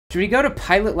Should we go to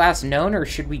Pilot Last Known or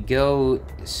should we go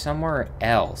somewhere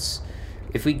else?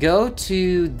 If we go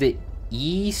to the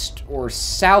east or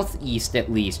southeast at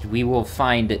least, we will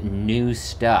find new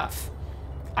stuff.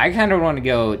 I kind of want to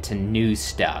go to new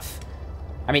stuff.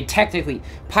 I mean, technically,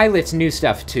 Pilot's new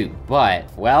stuff too,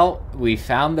 but, well, we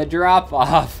found the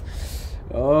drop-off.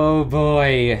 Oh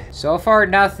boy. So far,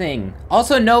 nothing.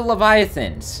 Also, no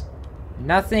Leviathans.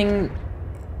 Nothing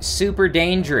super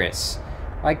dangerous.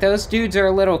 Like, those dudes are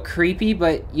a little creepy,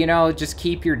 but, you know, just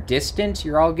keep your distance,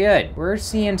 you're all good. We're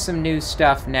seeing some new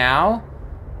stuff now.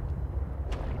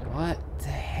 What the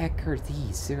heck are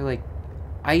these? They're like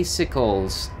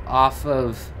icicles off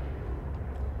of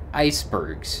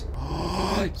icebergs.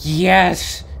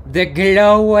 Yes! The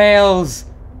glow whales!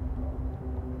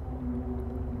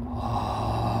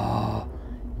 Oh,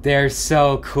 they're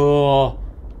so cool.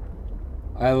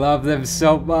 I love them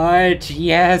so much.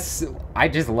 Yes! I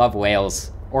just love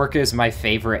whales. Orca is my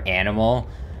favorite animal.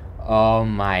 Oh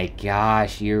my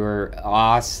gosh, you're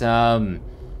awesome.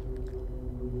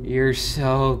 You're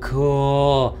so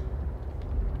cool.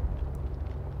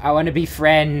 I want to be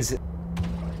friends.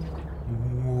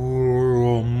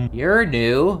 You're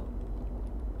new.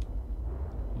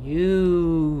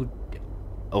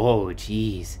 Oh,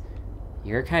 jeez.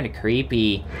 You're kind of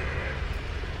creepy.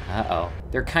 Uh-oh.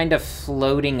 They're kind of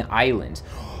floating islands.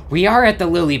 We are at the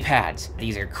lily pads.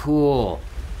 These are cool.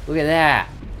 Look at that.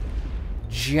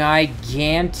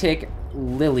 Gigantic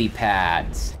lily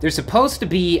pads. There's supposed to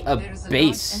be a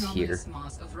base here.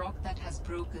 Mass of rock that has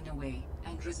broken away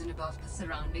and risen above the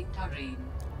surrounding terrain.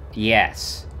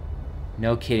 Yes.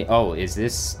 No kidding. Oh, is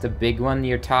this the big one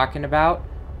you're talking about?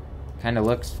 Kind of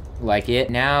looks like it.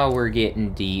 Now we're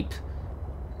getting deep.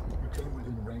 You came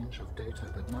within range of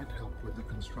data that might help with the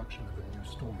construction of a new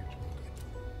storage building.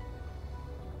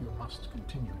 You must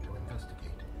continue to investigate.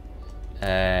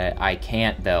 I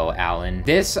can't though, Alan.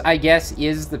 This, I guess,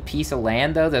 is the piece of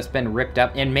land though that's been ripped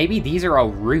up, and maybe these are all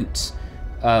roots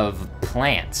of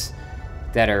plants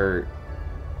that are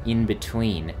in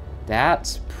between.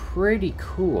 That's pretty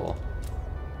cool.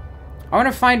 I want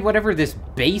to find whatever this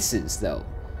base is though.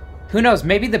 Who knows,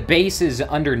 maybe the base is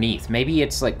underneath. Maybe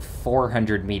it's like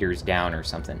 400 meters down or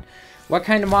something. What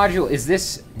kind of module? Is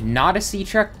this not a sea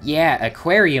truck? Yeah,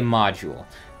 aquarium module.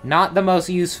 Not the most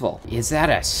useful. Is that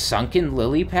a sunken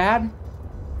lily pad?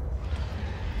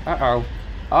 Uh-oh.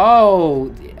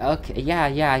 Oh, okay, yeah,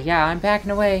 I'm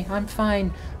backing away. I'm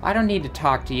fine. I don't need to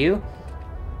talk to you.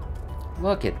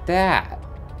 Look at that.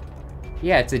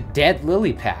 Yeah, it's a dead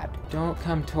lily pad. Don't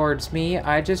come towards me.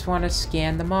 I just want to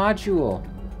scan the module.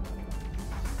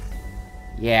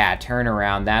 Yeah, turn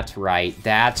around. That's right.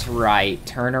 That's right.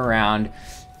 Turn around.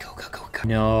 Go, go, go, go.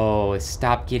 No,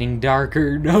 stop getting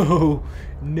darker. No,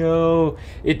 no.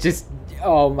 It just,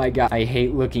 oh my god. I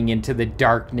hate looking into the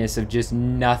darkness of just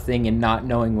nothing and not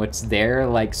knowing what's there.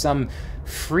 Like some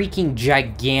freaking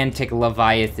gigantic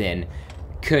Leviathan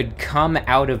could come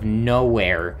out of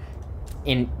nowhere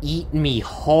and eat me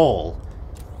whole.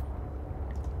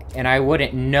 And I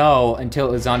wouldn't know until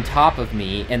it was on top of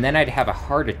me, and then I'd have a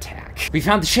heart attack. We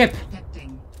found the ship!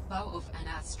 Detecting bow of an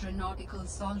astronautical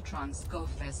Soltrans Gov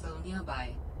vessel nearby.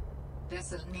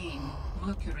 Vessel name,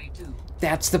 Mercury 2.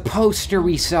 That's the poster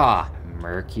we saw!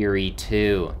 Mercury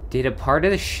 2. Did a part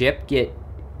of the ship get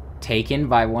taken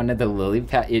by one of the lily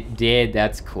pads? It did,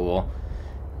 that's cool.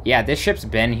 Yeah, this ship's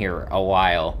been here a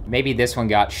while. Maybe this one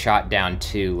got shot down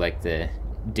too, like the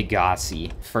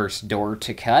Degassi. First door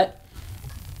to cut.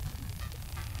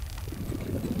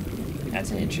 That's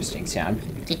an interesting sound.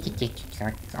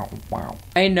 Oh, wow.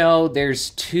 I know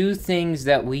there's two things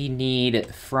that we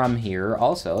need from here.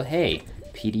 Also, hey,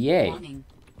 PDA. Warning.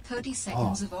 30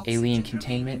 seconds of oxygen alien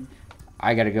containment. remaining.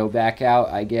 I gotta go back out,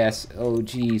 I guess. Oh,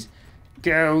 geez.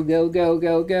 Go, go, go,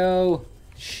 go, go.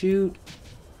 Shoot.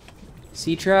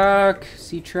 Sea truck,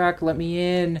 let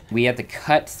me in. We have to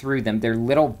cut through them. They're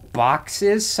little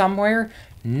boxes somewhere.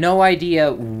 No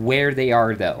idea where they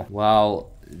are, though. Well,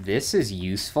 this is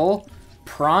useful.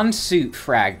 Prawn suit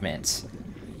fragments.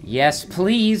 Yes,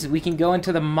 please. We can go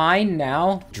into the mine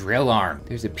now. Drill arm.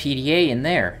 There's a PDA in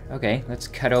there. Okay, let's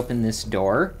cut open this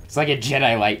door. It's like a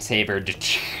Jedi lightsaber.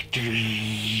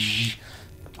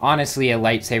 Honestly, a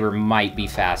lightsaber might be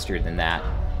faster than that.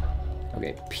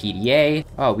 Okay, PDA.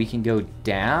 Oh, we can go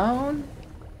down?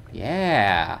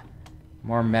 Yeah.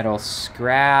 More metal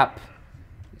scrap.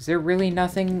 Is there really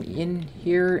nothing in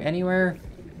here anywhere?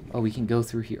 Oh, we can go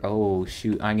through here. Oh,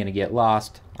 shoot. I'm gonna get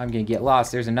lost. I'm gonna get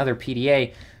lost. There's another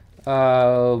PDA.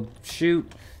 Oh, shoot.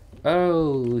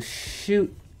 Oh,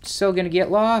 shoot. So gonna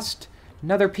get lost.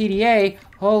 Another PDA.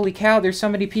 Holy cow, there's so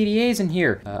many PDAs in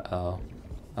here. Uh-oh.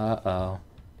 Uh-oh.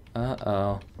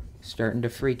 Uh-oh. Starting to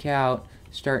freak out.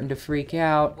 Starting to freak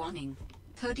out. Warning.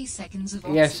 30 seconds of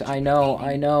Yes, oxygen I know,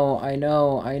 remaining. I know, I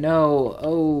know, I know.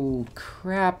 Oh,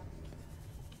 crap.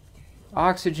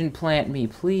 Oxygen plant me,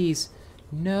 please.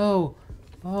 No.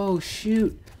 Oh,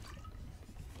 shoot.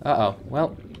 Uh-oh.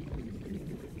 Well.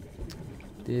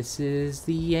 This is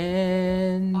the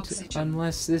end. Oxygen.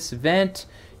 Unless this vent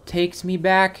takes me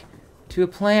back to a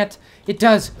plant. It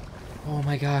does. Oh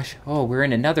my gosh. Oh, we're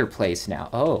in another place now.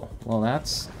 Oh, well,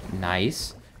 that's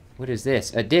nice. What is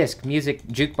this? A disc. Music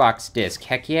jukebox disc.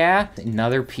 Heck yeah.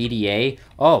 Another PDA.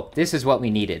 Oh, this is what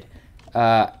we needed.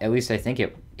 At least I think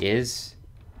it is.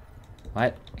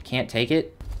 What? I can't take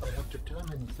it? I have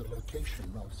determined the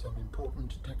location of some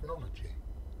important technology.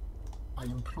 I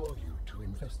implore you to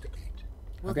investigate.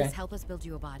 Will Okay. this help us build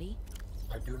you a body?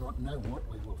 I do not know what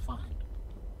we will find.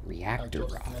 I Reactor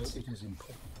just rods. know it is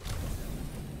important.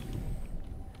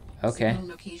 Okay. Signal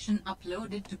location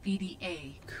uploaded to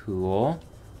PDA. Cool.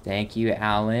 Thank you,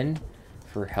 Alan,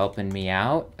 for helping me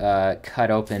out.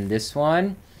 Cut open this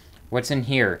one. What's in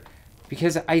here?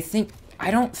 Because I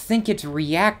don't think it's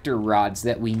reactor rods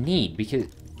that we need. Because,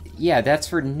 yeah, that's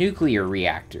for nuclear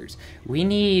reactors. We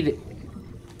need...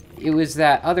 It was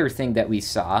that other thing that we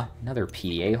saw. Another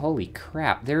PDA. Holy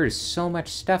crap. There is so much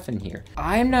stuff in here.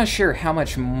 I'm not sure how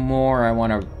much more I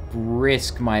want to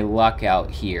risk my luck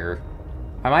out here.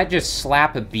 I might just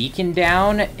slap a beacon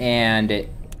down and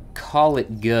call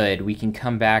it good. We can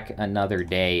come back another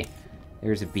day.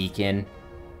 There's a beacon.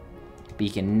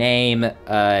 Beacon name.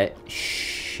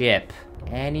 Ship.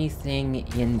 Anything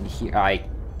in here? I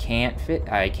can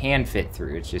fit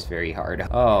through. It's just very hard.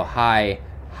 Oh, hi.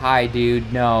 Hi,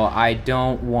 dude. No, I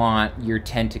don't want your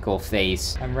tentacle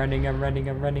face. I'm running, I'm running,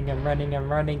 I'm running, I'm running,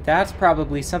 I'm running. That's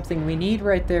probably something we need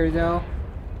right there, though.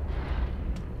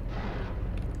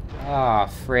 Aw,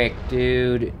 frick,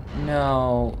 dude.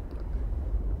 No.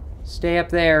 Stay up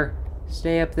there.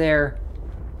 Stay up there.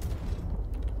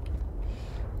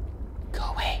 Go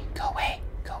away, go away,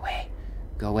 go away.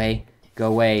 Go away, go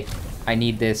away. I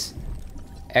need this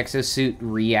exosuit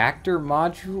reactor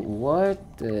module.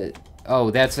 What the...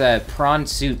 Oh, that's a prawn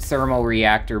suit thermal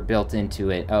reactor built into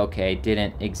it. Okay,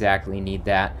 didn't exactly need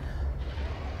that.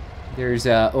 There's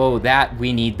a... Oh, that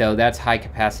we need, though. That's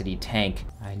high-capacity tank.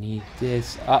 I need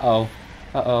this. Uh-oh.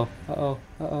 Uh-oh. Uh-oh.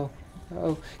 Uh-oh.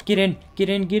 Uh-oh. Get in. Get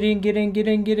in. Get in. Get in. Get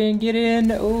in. Get in. Get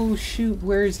in. Oh, shoot.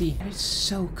 Where is he? It's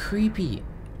so creepy.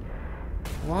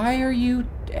 Why are you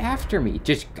after me?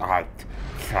 Just... God.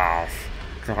 Gosh.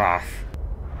 Gosh.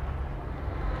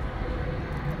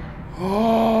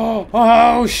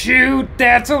 Oh, shoot!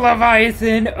 That's a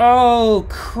Leviathan! Oh,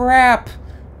 crap!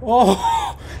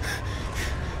 Oh!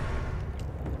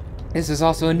 This is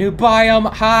also a new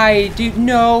biome. Hi, dude.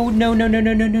 No, no, no, no,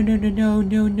 no, no, no, no, no, no,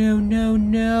 no, no, no,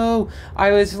 no. I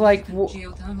was like...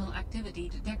 Geothermal activity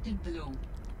detected below.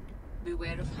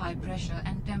 Beware of high pressure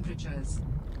and temperatures.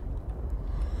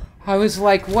 I was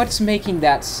like, what's making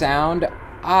that sound?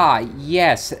 Ah,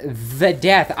 yes, the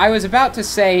death. I was about to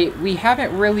say, we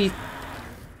haven't really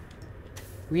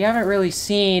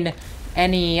seen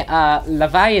any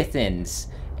Leviathans,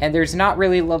 and there's not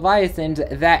really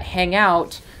Leviathans that hang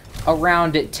out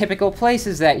around typical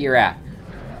places that you're at.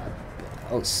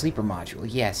 Oh, sleeper module.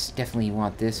 Yes, definitely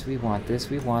want this. We want this.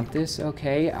 We want this.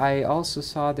 Okay, I also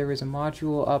saw there was a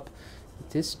module up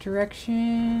this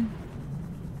direction.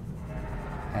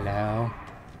 Hello.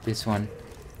 This one.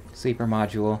 Sleeper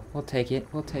module. We'll take it.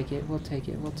 We'll take it. We'll take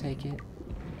it. We'll take it.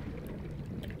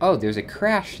 Oh, there's a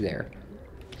crash there.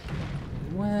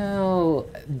 Well,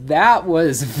 that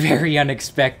was very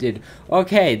unexpected.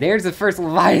 Okay, there's the first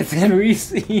Leviathan we've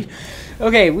seen.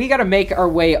 Okay, we gotta make our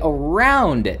way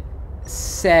around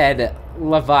said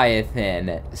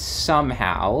Leviathan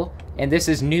somehow. And this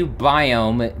is new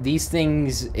biome. These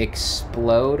things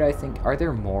explode, I think. Are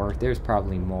there more? There's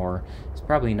probably more. It's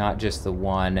probably not just the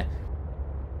one.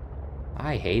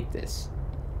 I hate this.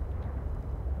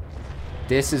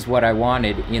 This is what I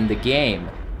wanted in the game.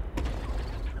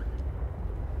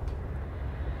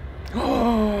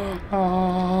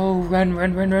 Oh, run,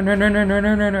 run, run, run, run, run, run, run,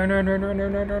 run, run,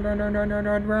 run, run, run, run,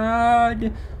 run,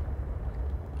 run.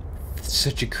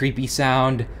 Such a creepy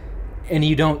sound. And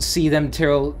you don't see them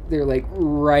till they're like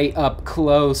right up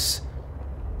close.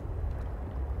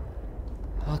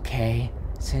 Okay,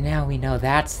 so now we know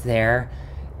that's there.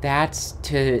 That's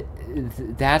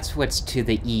what's to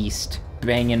the east.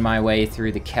 Banging my way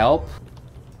through the kelp.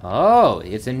 Oh,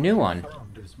 it's a new one.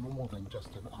 Found is more than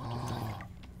just an artifact.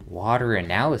 Water Follow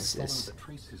analysis. the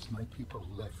traces my people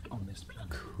left on this planet.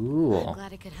 Cool. I'm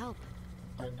glad it could help.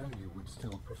 I know you would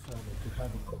still prefer me to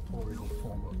have a corporeal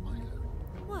form of my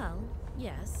own. Well,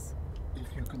 yes.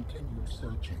 If you continue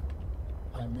searching,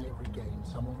 I may regain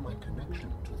some of my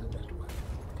connection to the network,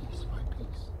 piece by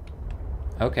piece.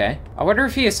 Okay. I wonder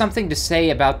if he has something to say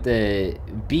about the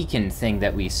beacon thing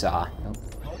that we saw. Nope.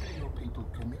 How do your people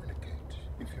communicate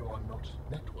if you are not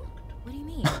networked? What do you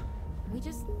mean? We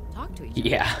just talk to each other.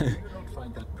 Yeah. Do you not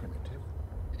find that primitive?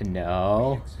 We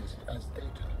No. exist as data.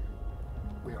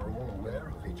 We are all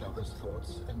aware of each other's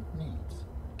thoughts and needs.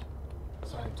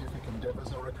 Scientific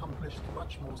endeavors are accomplished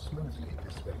much more smoothly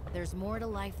this way. There's more to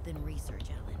life than research,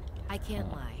 Alan. I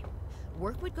can't lie.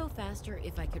 Work would go faster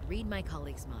if I could read my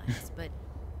colleagues' minds, but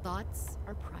thoughts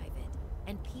are private,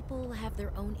 and people have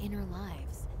their own inner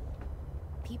lives.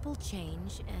 People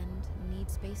change and need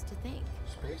space to think.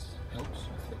 Space helps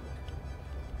you think.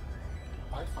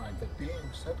 I find that being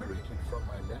separated from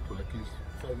my network is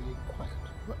very quiet.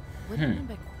 What do you mean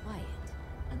by quiet?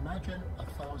 Imagine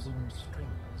 1,000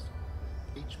 strings,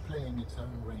 each playing its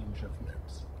own range of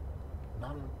notes,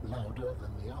 none louder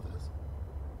than the others.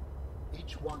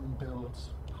 Each one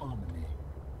builds harmony,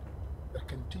 a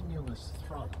continuous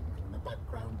thrum in the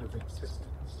background of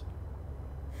existence.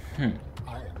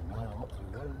 I am now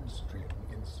a lone string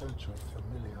in search of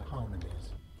familiar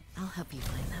harmonies. I'll help you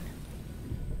find them.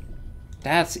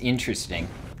 That's interesting.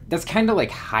 That's kind of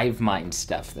like hive mind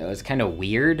stuff, though. It's kind of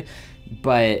weird,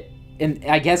 but and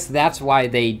I guess that's why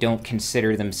they don't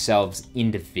consider themselves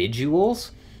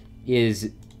individuals,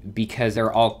 is because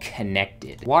they're all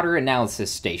connected. Water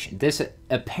Analysis Station. This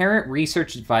apparent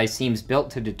research device seems built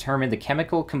to determine the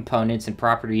chemical components and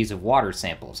properties of water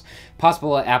samples.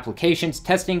 Possible applications: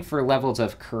 testing for levels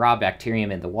of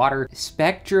Corabacterium in the water,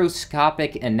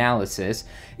 spectroscopic analysis,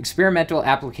 experimental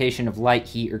application of light,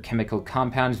 heat, or chemical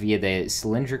compounds via the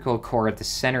cylindrical core at the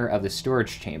center of the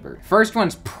storage chamber. First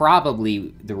one's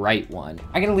probably the right one.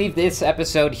 I'm gonna leave this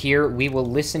episode here. We will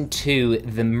listen to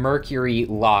the Mercury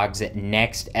logs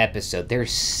next episode.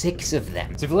 There's 6 of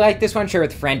them. So if you like this one, share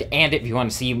with a friend, and if you want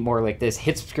to see more like this,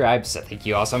 hit subscribe. So thank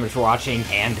you all so much for watching,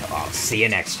 and I'll see you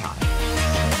next time.